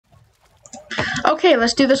Okay,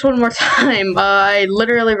 let's do this one more time. I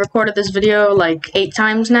literally recorded this video like 8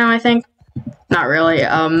 times now, I think. Not really,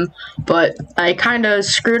 but I kind of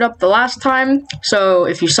screwed up the last time. So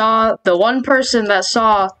if you saw the one person that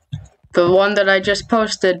saw the one that I just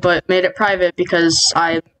posted but made it private because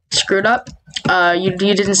I screwed up, you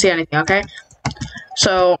didn't see anything, okay?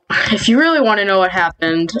 So if you really want to know what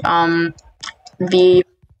happened,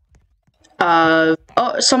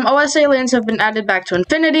 some OS aliens have been added back to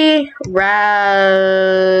Infinity. Wrath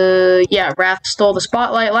stole the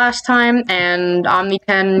spotlight last time, and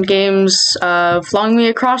Ben10 Games flung me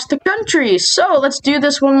across the country. So let's do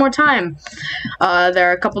this one more time. There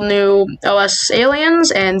are a couple new OS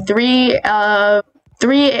aliens and three.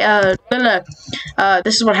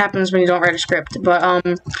 This is what happens when you don't write a script. But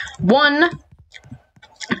one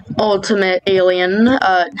ultimate alien.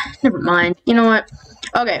 Never mind. You know what?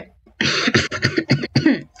 Okay.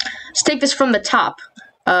 Let's take this from the top.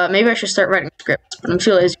 Maybe I should start writing scripts, but I'm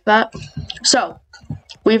too lazy for that. So,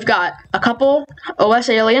 we've got a couple OS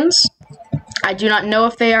aliens. I do not know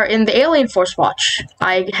if they are in the Alien Force Watch.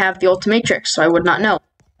 I have the Ultimatrix, so I would not know.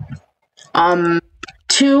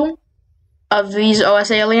 2 of these OS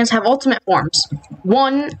aliens have ultimate forms.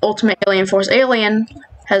 1 Ultimate Alien Force alien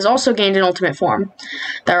has also gained an ultimate form.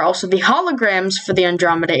 There are also the holograms for the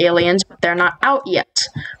Andromeda aliens, but they're not out yet.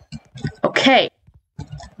 Okay,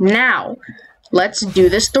 now, let's do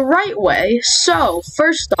this the right way. So,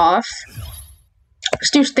 first off, let's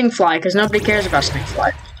do Stinkfly, because nobody cares about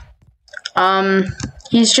Stinkfly.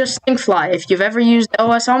 He's just Stinkfly. If you've ever used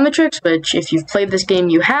OS Omnitrix, which if you've played this game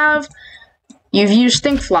you have, you've used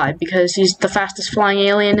Stinkfly, because he's the fastest flying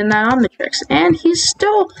alien in that Omnitrix. And he's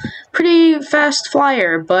still pretty fast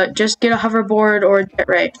flyer, but just get a hoverboard or a jet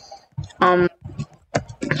ray.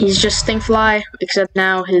 He's just Stinkfly, except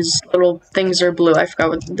now his little things are blue. I forgot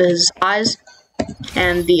what his eyes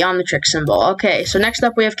and the Omnitrix symbol. Okay, so next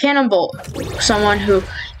up we have Cannonbolt, someone who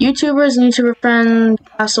YouTubers need to befriend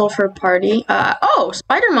Castle for a party. Oh,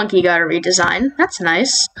 Spider Monkey got a redesign. That's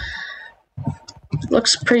nice.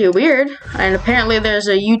 Looks pretty weird. And apparently there's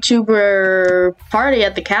a YouTuber party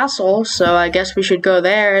at the castle, so I guess we should go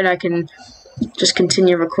there and I can just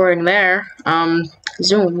continue recording there.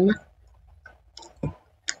 Zoom.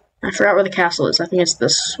 I forgot where the castle is. I think it's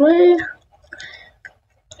this way.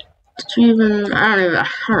 I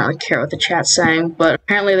don't really care what the chat's saying, but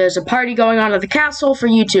apparently there's a party going on at the castle for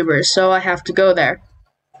YouTubers, so I have to go there.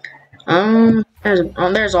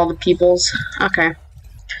 There's all the peoples. Okay.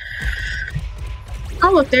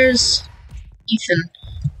 Oh, look, there's Ethan.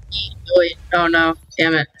 Wait, oh no,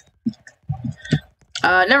 damn it.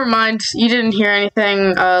 Never mind, you didn't hear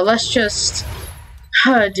anything. Let's just...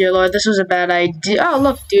 Oh, dear lord, this was a bad idea. Oh,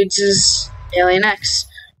 look, dudes, is Alien X.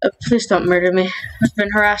 Please don't murder me. I've been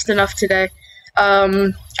harassed enough today.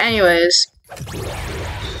 Anyways.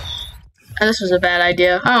 This was a bad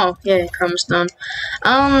idea. Oh, yeah, Chromestone.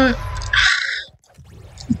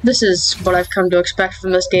 This is what I've come to expect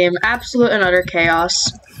from this game. Absolute and utter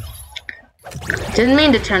chaos. Didn't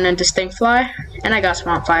mean to turn into Stinkfly, and I got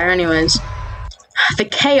Swamp Fire anyways. The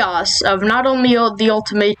chaos of not only the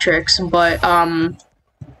Ultimatrix, but,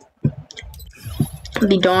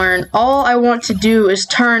 the darn, all I want to do is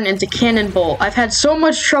turn into Cannonbolt. I've had so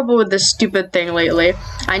much trouble with this stupid thing lately.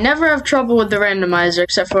 I never have trouble with the randomizer,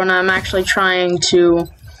 except for when I'm actually trying to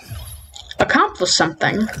accomplish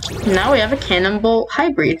something. Now we have a Cannonbolt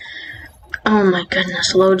hybrid. Oh my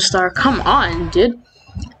goodness, Lodestar, come on, dude.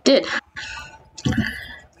 Did.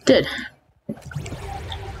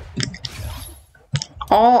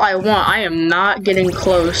 All I want, I am not getting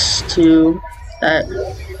close to that.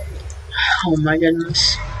 Oh my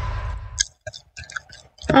goodness.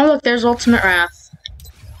 Oh look, there's Ultimate Wrath.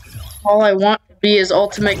 All I want to be is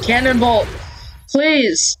Ultimate Cannonbolt.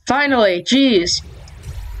 Please, finally, jeez.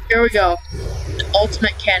 Here we go.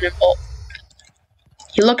 Ultimate Cannonbolt.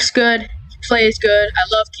 He looks good, he plays good, I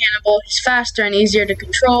love Cannonbolt, he's faster and easier to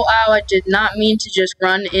control. Ow, I did not mean to just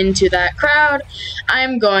run into that crowd.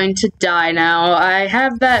 I'm going to die now. I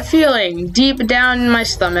have that feeling deep down in my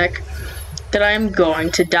stomach that I'm going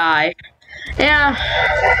to die. Yeah,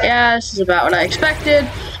 this is about what I expected.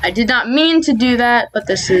 I did not mean to do that, but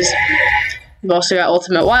this is... We've also got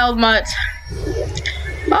Ultimate Wild Mutt.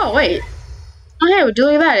 Oh, wait. Oh, hey, look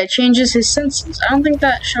at that. It changes his senses. I don't think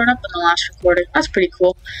that showed up in the last recording. That's pretty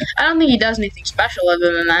cool. I don't think he does anything special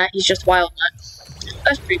other than that. He's just Wild Mutt.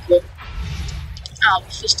 That's pretty cool. Oh,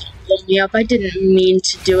 please don't blow me up. I didn't mean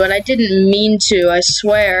to do it. I didn't mean to, I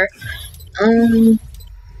swear. And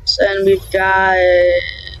we've got...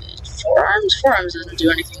 Forearms? Forearms doesn't do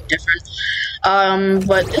anything different.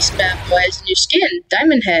 But this bad boy has a new skin.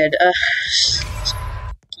 Diamond Head.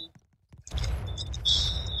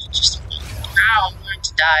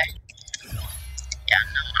 die. Yeah,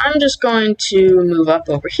 no, I'm just going to move up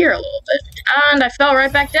over here a little bit. And I fell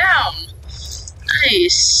right back down.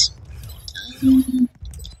 Nice.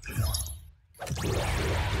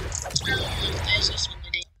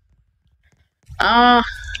 Oh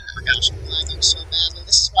my gosh, I'm lagging so badly.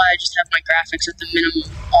 This is why I just have my graphics at the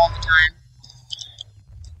minimum all the time.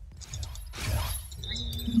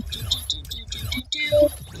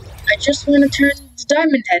 I just want to turn the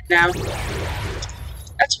diamond head now.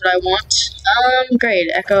 That's what I want. Great.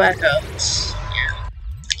 Echo. Yeah.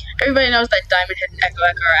 Everybody knows that diamond head and echo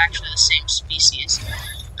are actually the same species.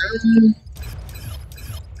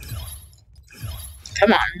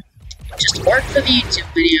 Come on. Just work for the YouTube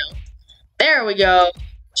video. There we go.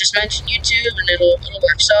 Just mention YouTube and it'll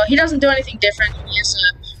work. So he doesn't do anything different. He has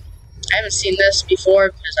I haven't seen this before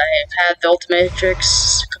because I have had the Ultimate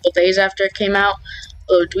Matrix a couple days after it came out.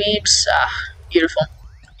 Hello, dweebs. Beautiful.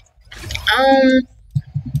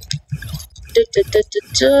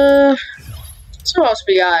 So what else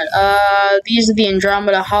we got? These are the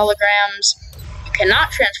Andromeda holograms. You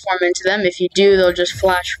cannot transform into them. If you do, they'll just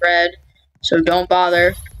flash red. So don't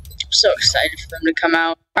bother. I'm so excited for them to come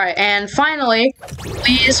out. Alright, and finally,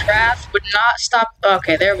 please, Wrath would not stop.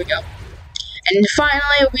 Okay, there we go. And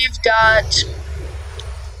finally, we've got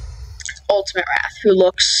Ultimate Wrath,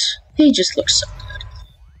 he just looks so good.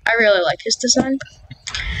 I really like his design.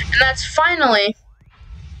 And that's finally,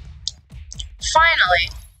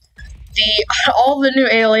 all the new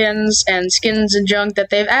aliens and skins and junk that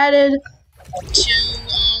they've added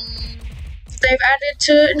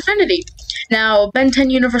to Infinity. Now,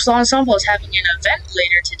 Ben10 Universal Ensemble is having an event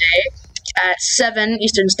later today at 7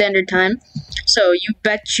 Eastern Standard Time. So you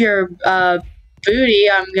bet your booty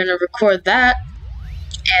I'm gonna record that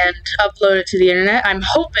and upload it to the internet. I'm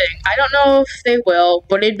hoping. I don't know if they will,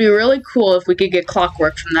 but it'd be really cool if we could get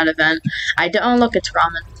Clockwork from that event. Look, it's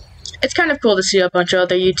Ramen. It's kind of cool to see a bunch of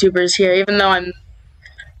other YouTubers here, even though I'm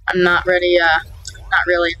not really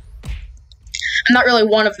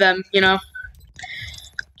one of them, you know.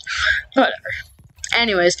 Whatever.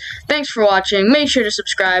 Anyways, thanks for watching. Make sure to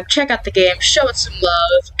subscribe, check out the game, show it some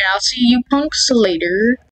love, and I'll see you punks later.